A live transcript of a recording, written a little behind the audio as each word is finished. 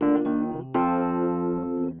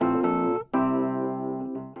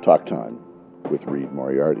Talk Time with Reed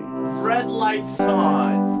Moriarty. Red lights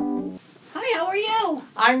on. Hi, how are you?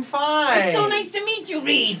 I'm fine. It's so nice to meet you,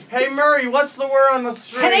 Reed. Hey, Murray, what's the word on the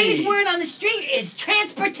street? Today's word on the street is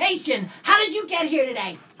transportation. How did you get here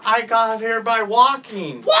today? I got here by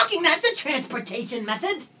walking. Walking, that's a transportation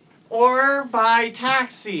method. Or by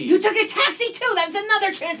taxi. You took a taxi too, that's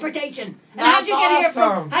another transportation. And That's how'd you get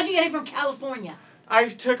awesome. how'd you get here from California? I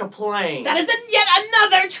took a plane. That is yet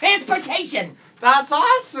another transportation. That's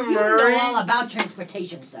awesome, You Murray. know all about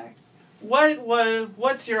transportation, sir.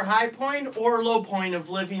 What's your high point or low point of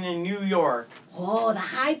living in New York? Oh, the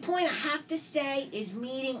high point, I have to say, is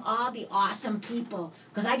meeting all the awesome people.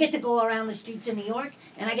 Because I get to go around the streets of New York,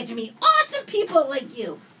 and I get to meet awesome people like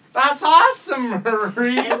you. That's awesome,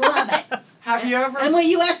 Murray. I love it. Have you ever... And when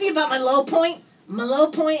you ask me about my low point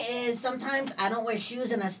is sometimes I don't wear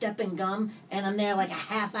shoes and I step in gum, and I'm there like a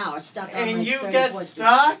half hour stuck on And like you 34th get Street.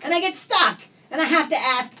 stuck? And I get stuck. And I have to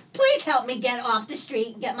ask, please help me get off the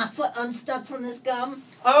street and get my foot unstuck from this gum.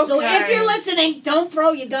 Okay. So if you're listening, don't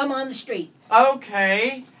throw your gum on the street.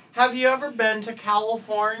 Okay. Have you ever been to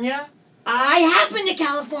California? I have been to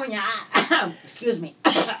California. Excuse me.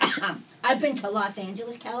 I've been to Los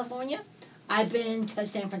Angeles, California. I've been to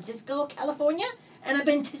San Francisco, California. And I've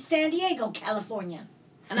been to San Diego, California.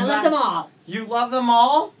 And I love them all. You love them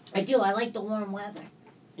all? I do. I like the warm weather.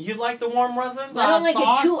 You like the warm weather? But I don't like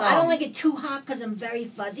That's it too. I don't awesome. like it too hot because I'm very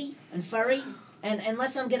fuzzy and furry. And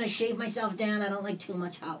unless I'm gonna shave myself down, I don't like too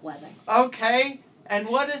much hot weather. Okay. And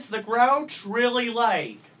what is the Grouch really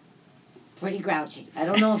like? Pretty grouchy. I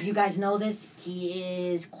don't know if you guys know this. He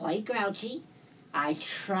is quite grouchy. I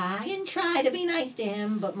try to be nice to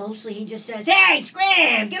him, but mostly he just says, "Hey,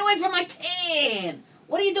 Scram, get away from my can!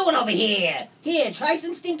 What are you doing over here? Here, try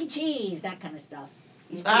some stinky cheese." That kind of stuff.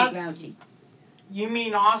 He's pretty grouchy. You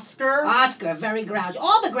mean Oscar? Oscar, very grouchy.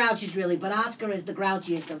 All the grouches, really, but Oscar is the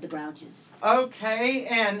grouchiest of the grouches. Okay,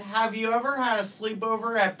 and have you ever had a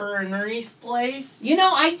sleepover at Bert and Ernie's place? You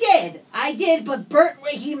know, I did, but Bert,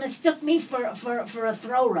 he mistook me for a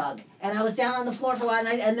throw rug. And I was down on the floor for a while,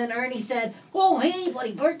 and then Ernie said, "Oh, hey,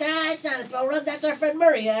 buddy, Bert, that's not a throw rug, that's our friend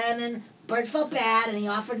Murray." And then Bert felt bad, and he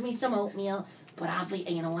offered me some oatmeal, but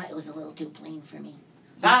obviously, you know what, it was a little too plain for me.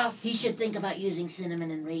 He should think about using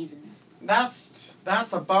cinnamon and raisins. That's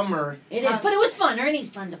a bummer. It is, but it was fun. Ernie's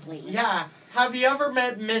fun to please. Yeah. Have you ever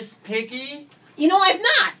met Miss Piggy? You know, I've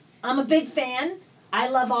not. I'm a big fan. I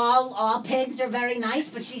love all pigs are very nice,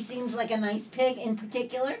 but she seems like a nice pig in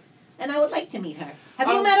particular, and I would like to meet her. Have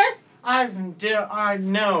you met her? I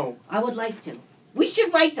know. I would like to. We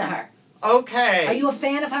should write to her. Okay. Are you a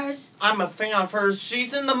fan of hers? I'm a fan of hers.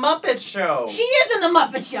 She's in the Muppet Show. She is in the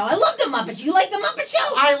Muppet Show. I love the Muppet Show. You like the Muppet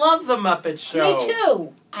Show? I love the Muppet Show. Me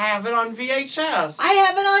too. I have it on VHS. I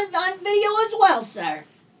have it on video as well, sir.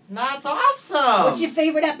 That's awesome. What's your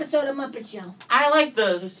favorite episode of Muppet Show? I like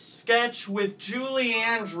the sketch with Julie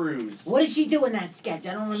Andrews. What did she do in that sketch?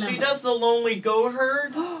 I don't remember. She does the Lonely Goat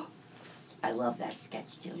Herd. I love that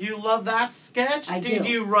sketch too. You love that sketch? I Did do.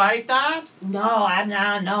 you write that? No, I'm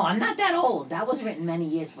not that old. That was written many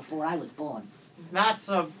years before I was born. That's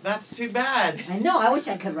too bad. I know. I wish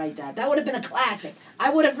I could write that. That would have been a classic. I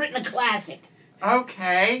would have written a classic.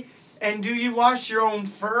 Okay. And do you wash your own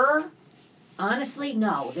fur? Honestly,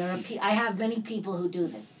 no. I have many people who do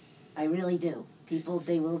this. I really do. People,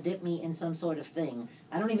 they will dip me in some sort of thing.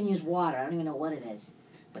 I don't even use water. I don't even know what it is.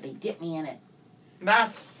 But they dip me in it.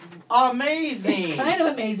 That's amazing. It's kind of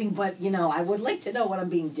amazing, but, you know, I would like to know what I'm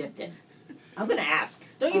being dipped in. I'm going to ask.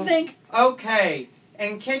 Don't you think? Okay.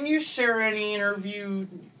 And can you share any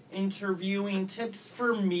interviewing tips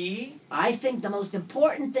for me? I think the most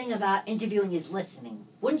important thing about interviewing is listening.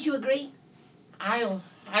 Wouldn't you agree? I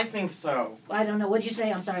think so. I don't know. What'd you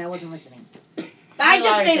say? I'm sorry, I wasn't listening. I I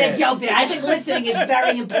just like made a it. joke there. I think listening is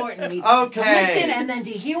very important. To Okay. listen and then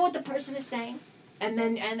to hear what the person is saying, and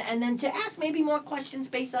then to ask maybe more questions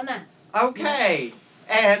based on that. Okay.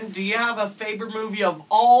 And do you have a favorite movie of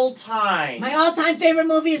all time? My all-time favorite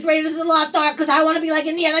movie is Raiders of the Lost Ark because I want to be like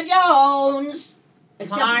Indiana Jones.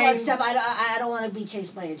 Except I don't want to be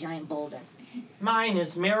chased by a giant boulder. Mine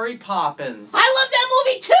is Mary Poppins. I love that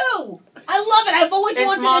movie too. I love it. I've always It's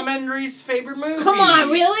wanted Mom to. and Ree's favorite movie. Come on,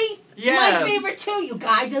 really? Yes. My favorite too, you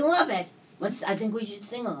guys. I love it. I think we should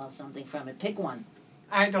sing a little something from it. Pick one.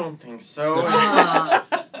 I don't think so. Ah.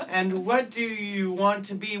 And what do you want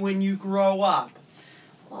to be when you grow up?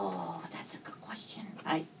 Oh, that's a good question.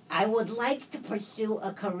 I would like to pursue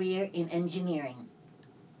a career in engineering.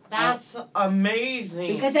 That's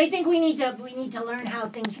amazing. Because I think we need to learn how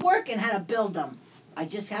things work and how to build them. I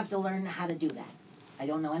just have to learn how to do that. I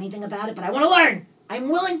don't know anything about it, but I want to learn. I'm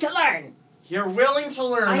willing to learn. You're willing to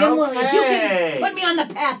learn. I am willing. If you Okay. can put me on the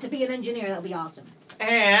path to be an engineer, that'll be awesome.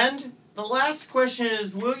 And the last question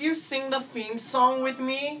is, will you sing the theme song with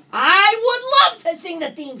me? I would love to sing the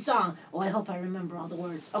theme song. Oh, I hope I remember all the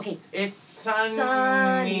words. Okay. It's sunny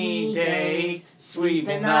Sunny day, days,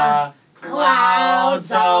 sweeping the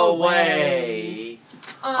clouds away.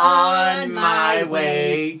 On my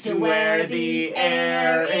way to where the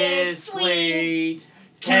air is sweet.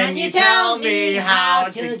 Can you tell me how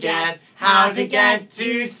to get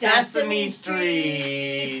to Sesame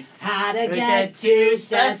Street? How to get to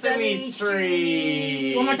Sesame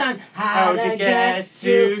Street. One more time. How to get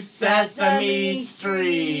to Sesame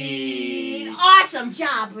Street. Awesome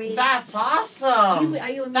job, Reed. That's awesome. Are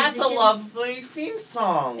you a musician? That's a lovely theme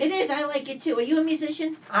song. It is. I like it too. Are you a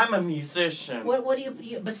musician? I'm a musician. What do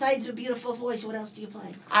you besides a beautiful voice? What else do you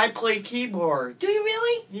play? I play keyboards. Do you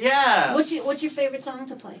really? Yes. What's your favorite song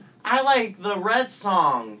to play? I like the Red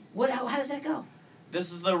Song. How does that go?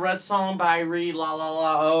 This is the Red Song by Reed La La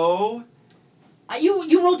La O.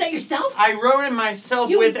 You wrote that yourself? I wrote it myself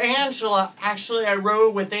You- with Angela. Actually, I wrote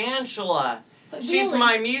it with Angela. She's Really?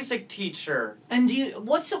 my music teacher. And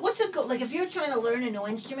what's a go like if you're trying to learn a new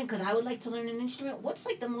instrument? Because I would like to learn an instrument. What's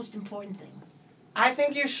like the most important thing? I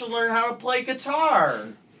think you should learn how to play guitar.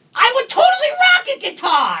 I would totally rock a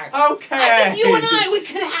guitar. Okay. I think you and I we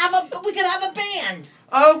could have a band.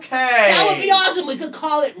 Okay. That would be awesome. We could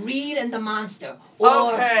call it Reed and the Monster,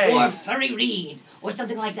 or Okay. or Furry Reed, or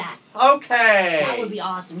something like that. Okay. That would be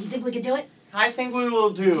awesome. You think we could do it? I think we will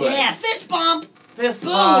do it. Yeah, fist bump. Fist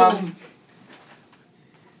Boom. bump.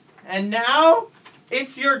 And now,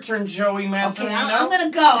 it's your turn, Joey Mazzarino. Okay, I'm gonna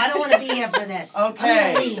go. I don't want to be here for this. Okay.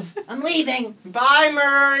 I'm gonna leave. I'm leaving. Bye,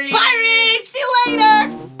 Murray. Bye, Reed. See you later.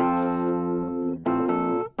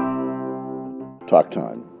 Talk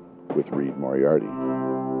Time with Reed Moriarty.